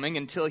is coming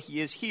until he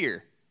is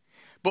here.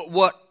 But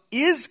what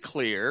is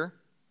clear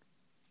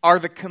are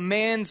the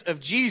commands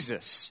of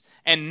Jesus.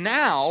 And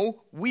now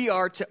we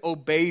are to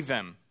obey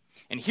them.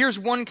 And here's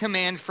one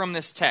command from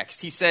this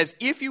text. He says,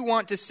 if you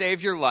want to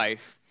save your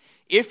life,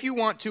 if you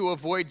want to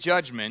avoid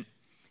judgment,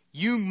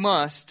 you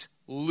must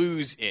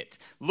lose it.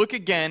 Look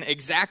again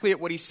exactly at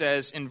what he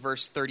says in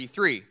verse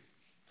 33.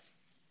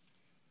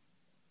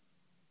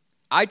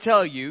 I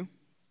tell you,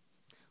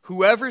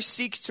 whoever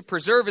seeks to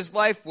preserve his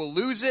life will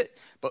lose it,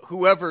 but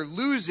whoever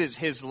loses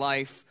his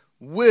life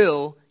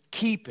will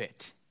keep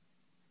it.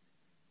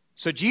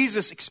 So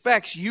Jesus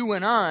expects you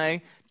and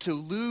I to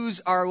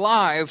lose our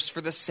lives for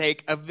the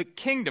sake of the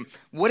kingdom.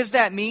 What does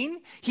that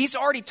mean? He's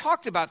already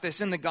talked about this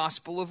in the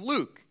Gospel of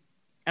Luke.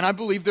 And I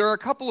believe there are a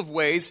couple of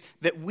ways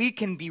that we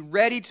can be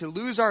ready to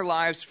lose our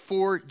lives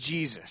for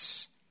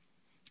Jesus.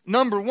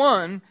 Number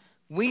one,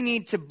 we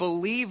need to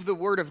believe the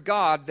Word of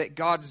God that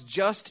God's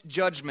just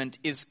judgment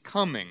is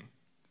coming.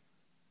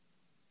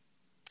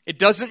 It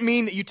doesn't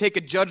mean that you take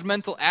a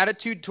judgmental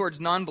attitude towards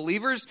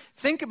non-believers.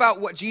 Think about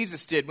what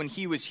Jesus did when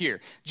he was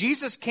here.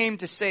 Jesus came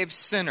to save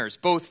sinners,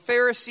 both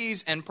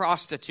Pharisees and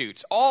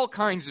prostitutes, all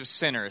kinds of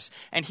sinners.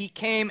 And he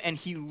came and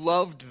he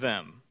loved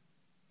them.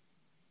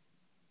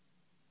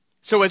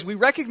 So as we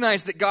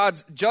recognize that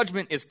God's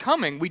judgment is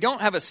coming, we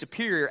don't have a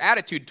superior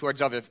attitude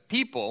towards other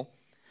people.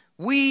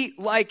 We,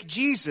 like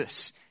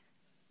Jesus,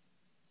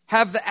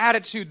 have the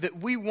attitude that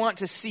we want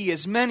to see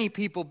as many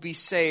people be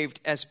saved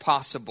as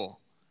possible.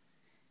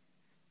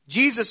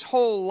 Jesus'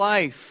 whole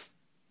life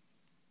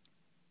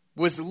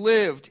was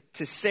lived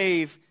to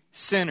save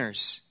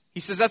sinners. He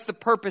says that's the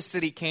purpose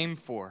that he came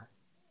for.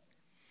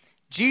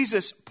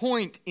 Jesus'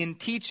 point in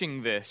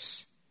teaching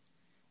this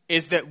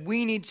is that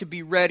we need to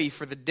be ready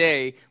for the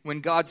day when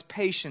God's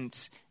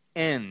patience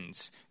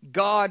ends.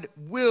 God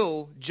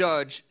will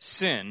judge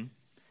sin.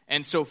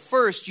 And so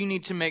first, you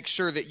need to make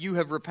sure that you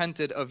have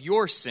repented of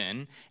your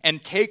sin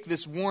and take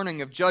this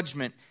warning of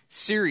judgment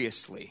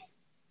seriously.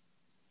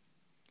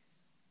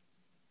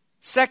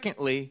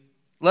 Secondly,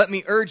 let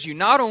me urge you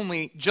not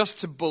only just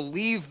to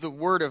believe the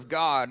Word of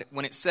God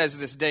when it says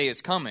this day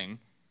is coming,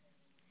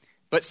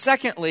 but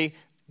secondly,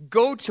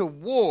 go to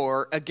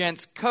war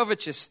against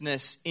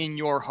covetousness in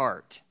your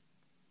heart.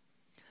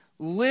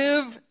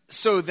 Live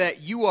so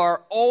that you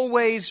are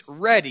always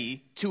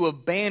ready to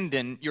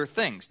abandon your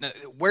things. Now,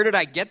 where did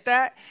I get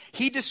that?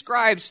 He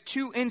describes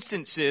two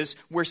instances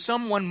where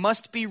someone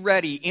must be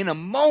ready in a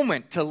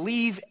moment to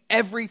leave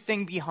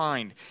everything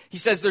behind. He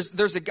says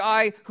there's a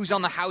guy who's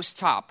on the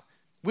housetop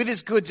with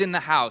his goods in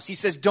the house. He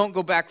says, don't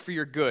go back for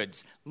your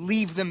goods.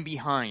 Leave them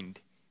behind.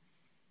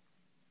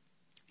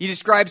 He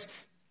describes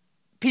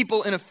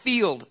people in a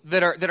field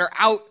that are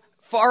out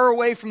far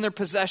away from their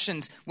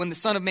possessions when the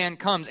Son of Man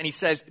comes, and he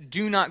says,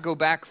 do not go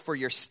back for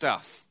your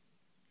stuff.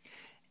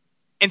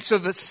 And so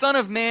the Son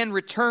of Man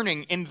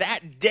returning in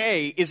that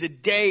day is a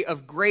day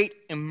of great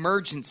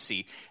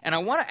emergency. And I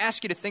want to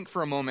ask you to think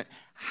for a moment,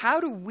 how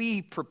do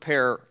we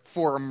prepare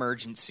for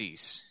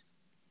emergencies?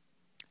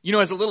 You know,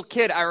 as a little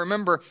kid, I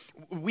remember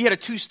we had a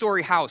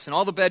 2-story house, and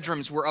all the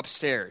bedrooms were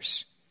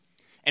upstairs.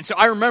 And so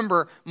I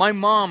remember my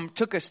mom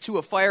took us to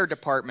a fire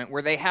department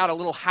where they had a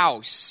little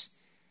house.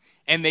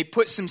 and they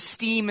put some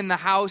steam in the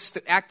house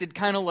that acted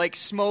kind of like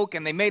smoke,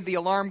 and they made the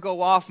alarm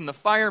go off, and the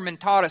firemen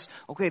taught us,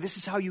 okay, this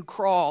is how you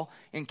crawl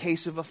in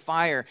case of a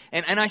fire.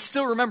 And I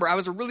still remember, I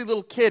was a really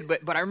little kid,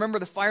 but I remember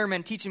the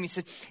fireman teaching me,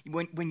 said,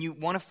 when you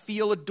want to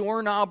feel a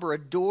doorknob or a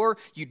door,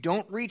 you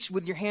don't reach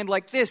with your hand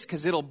like this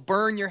because it'll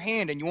burn your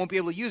hand and you won't be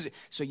able to use it.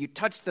 So you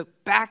touch the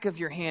back of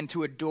your hand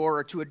to a door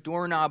or to a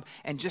doorknob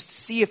and just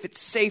see if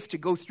it's safe to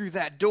go through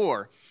that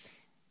door.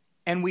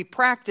 And we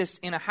practiced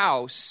in a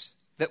house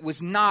that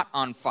was not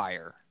on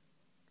fire,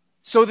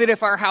 so that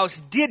if our house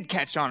did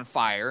catch on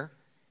fire,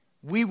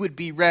 we would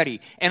be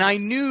ready. And I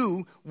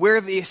knew where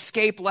the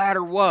escape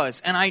ladder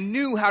was, and I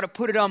knew how to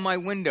put it on my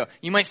window.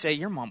 You might say,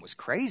 your mom was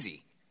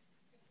crazy.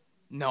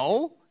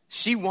 No,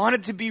 she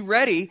wanted to be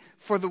ready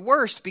for the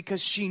worst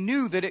because she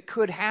knew that it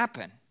could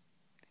happen.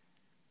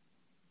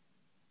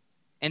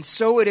 And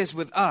so it is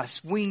with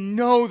us. We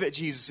know that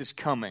Jesus is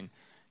coming.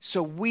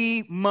 So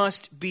we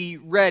must be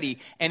ready.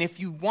 And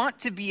if you want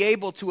to be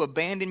able to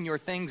abandon your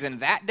things in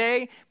that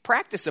day,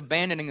 practice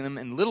abandoning them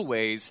in little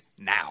ways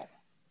now.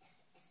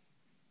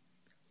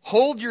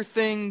 Hold your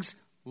things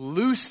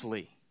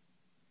loosely.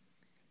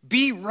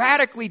 Be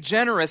radically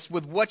generous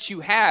with what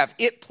you have.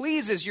 It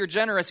pleases your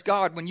generous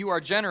God when you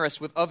are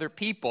generous with other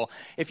people.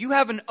 If you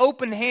have an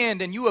open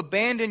hand and you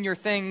abandon your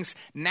things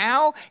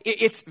now,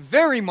 it's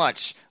very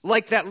much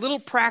like that little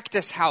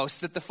practice house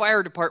that the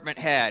fire department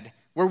had,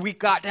 where we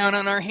got down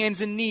on our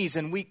hands and knees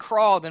and we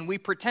crawled and we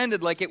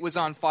pretended like it was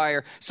on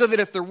fire so that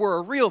if there were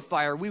a real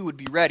fire, we would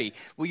be ready.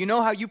 Well, you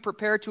know how you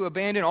prepare to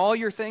abandon all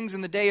your things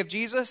in the day of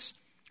Jesus?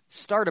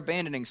 Start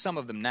abandoning some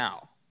of them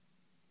now.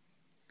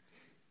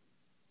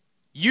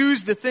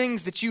 Use the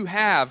things that you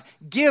have.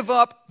 Give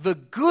up the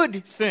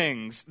good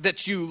things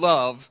that you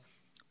love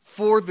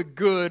for the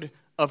good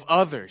of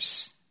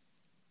others.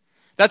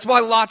 That's why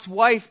Lot's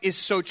wife is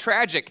so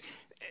tragic.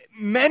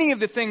 Many of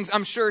the things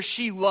I'm sure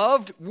she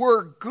loved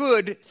were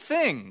good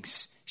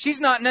things. She's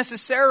not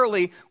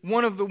necessarily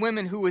one of the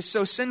women who was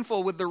so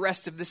sinful with the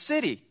rest of the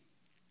city.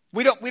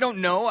 We don't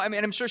know. I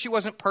mean, I'm sure she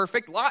wasn't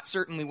perfect. Lot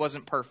certainly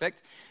wasn't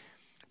perfect.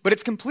 But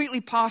it's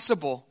completely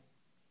possible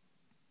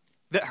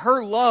that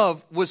her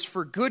love was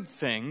for good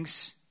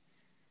things,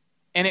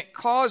 and it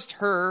caused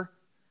her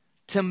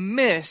to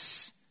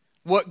miss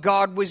what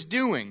God was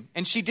doing.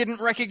 And she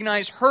didn't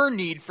recognize her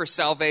need for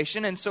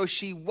salvation, and so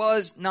she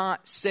was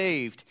not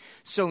saved.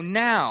 So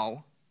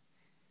now,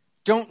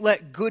 don't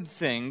let good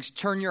things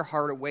turn your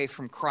heart away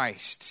from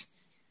Christ.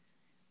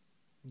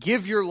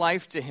 Give your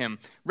life to Him.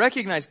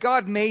 Recognize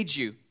God made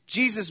you.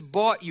 Jesus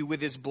bought you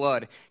with His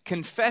blood.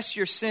 Confess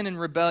your sin and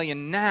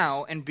rebellion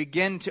now and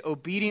begin to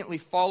obediently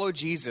follow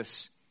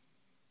Jesus.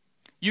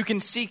 You can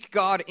seek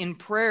God in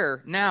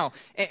prayer now.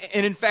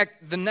 And in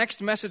fact, the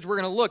next message we're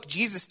going to look,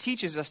 Jesus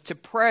teaches us to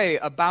pray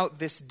about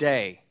this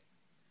day.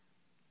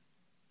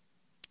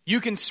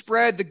 You can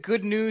spread the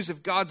good news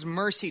of God's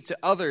mercy to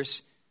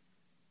others,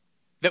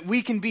 that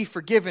we can be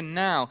forgiven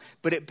now,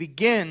 but it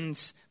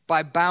begins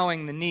by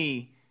bowing the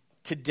knee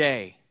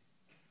today.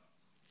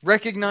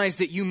 Recognize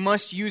that you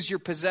must use your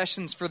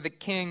possessions for the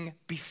King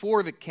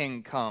before the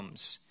King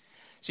comes.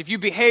 So if you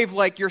behave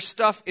like your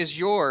stuff is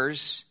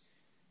yours,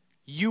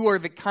 you are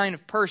the kind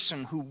of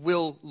person who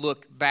will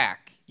look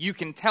back. You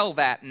can tell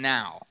that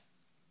now.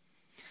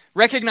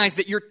 Recognize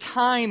that your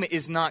time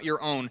is not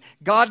your own.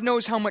 God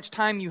knows how much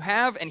time you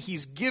have, and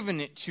He's given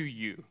it to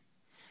you.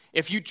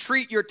 If you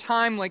treat your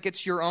time like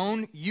it's your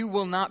own, you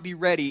will not be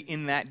ready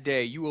in that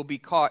day. You will be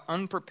caught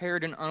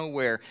unprepared and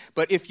unaware.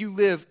 But if you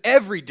live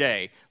every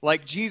day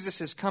like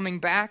Jesus is coming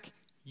back,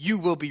 you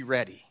will be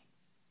ready.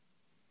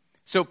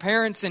 So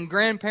parents and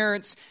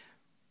grandparents,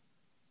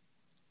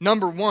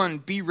 number one,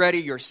 be ready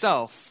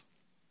yourself.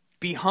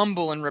 Be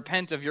humble and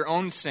repent of your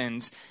own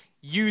sins.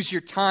 Use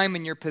your time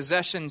and your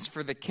possessions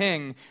for the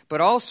King, but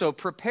also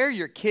prepare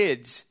your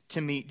kids to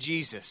meet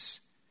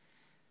Jesus.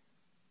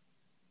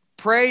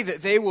 Pray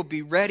that they will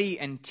be ready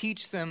and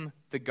teach them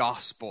the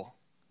gospel.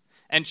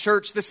 And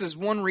church, this is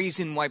one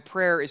reason why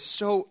prayer is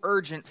so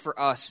urgent for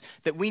us,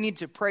 that we need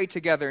to pray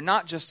together,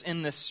 not just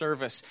in this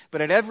service,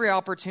 but at every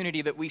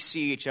opportunity that we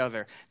see each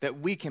other,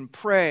 that we can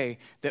pray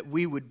that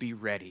we would be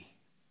ready.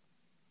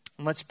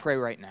 And let's pray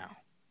right now.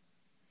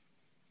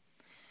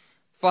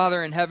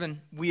 Father in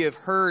heaven, we have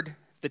heard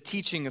the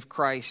teaching of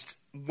Christ,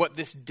 what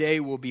this day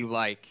will be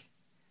like.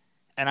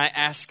 And I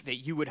ask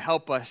that you would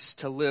help us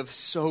to live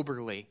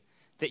soberly,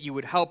 that you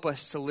would help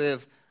us to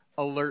live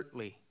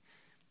alertly,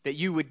 that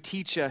you would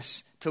teach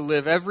us to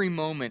live every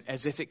moment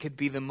as if it could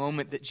be the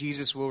moment that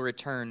Jesus will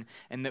return,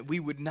 and that we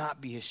would not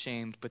be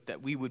ashamed, but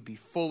that we would be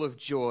full of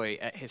joy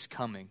at His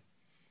coming.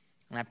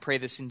 And I pray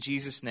this in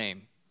Jesus'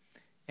 name.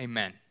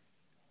 Amen.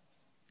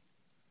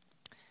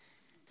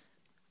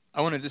 I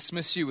want to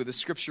dismiss you with a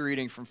scripture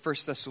reading from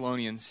 1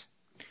 Thessalonians.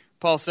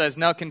 Paul says,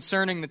 "Now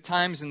concerning the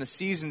times and the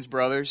seasons,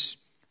 brothers,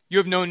 you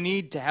have no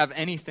need to have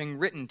anything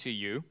written to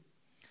you,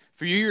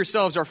 for you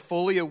yourselves are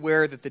fully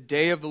aware that the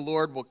day of the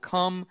Lord will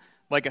come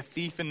like a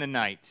thief in the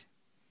night.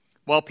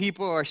 While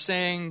people are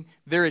saying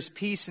there is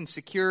peace and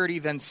security,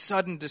 then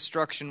sudden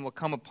destruction will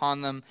come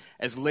upon them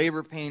as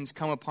labor pains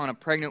come upon a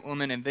pregnant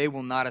woman, and they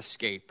will not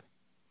escape.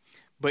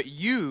 But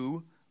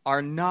you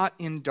are not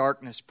in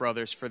darkness,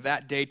 brothers, for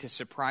that day to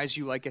surprise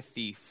you like a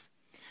thief.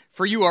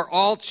 For you are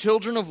all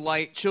children of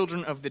light,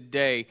 children of the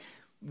day.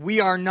 We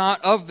are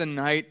not of the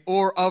night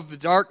or of the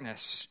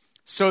darkness.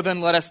 So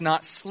then let us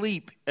not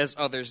sleep as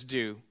others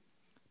do,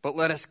 but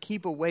let us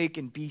keep awake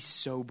and be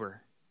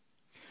sober.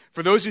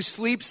 For those who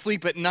sleep,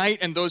 sleep at night,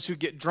 and those who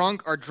get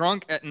drunk are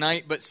drunk at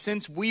night. But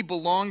since we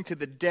belong to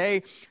the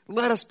day,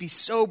 let us be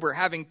sober,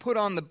 having put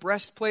on the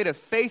breastplate of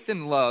faith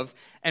and love,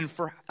 and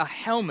for a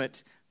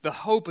helmet, the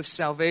hope of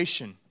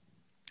salvation.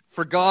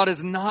 For God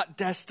has not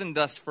destined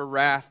us for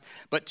wrath,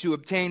 but to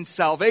obtain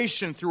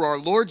salvation through our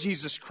Lord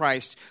Jesus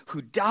Christ,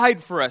 who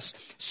died for us,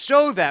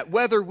 so that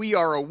whether we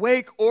are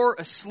awake or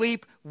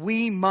asleep,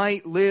 we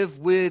might live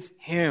with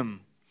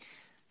him.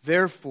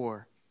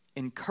 Therefore,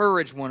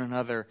 encourage one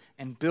another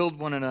and build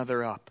one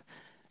another up,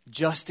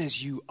 just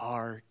as you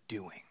are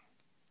doing.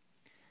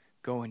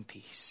 Go in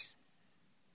peace.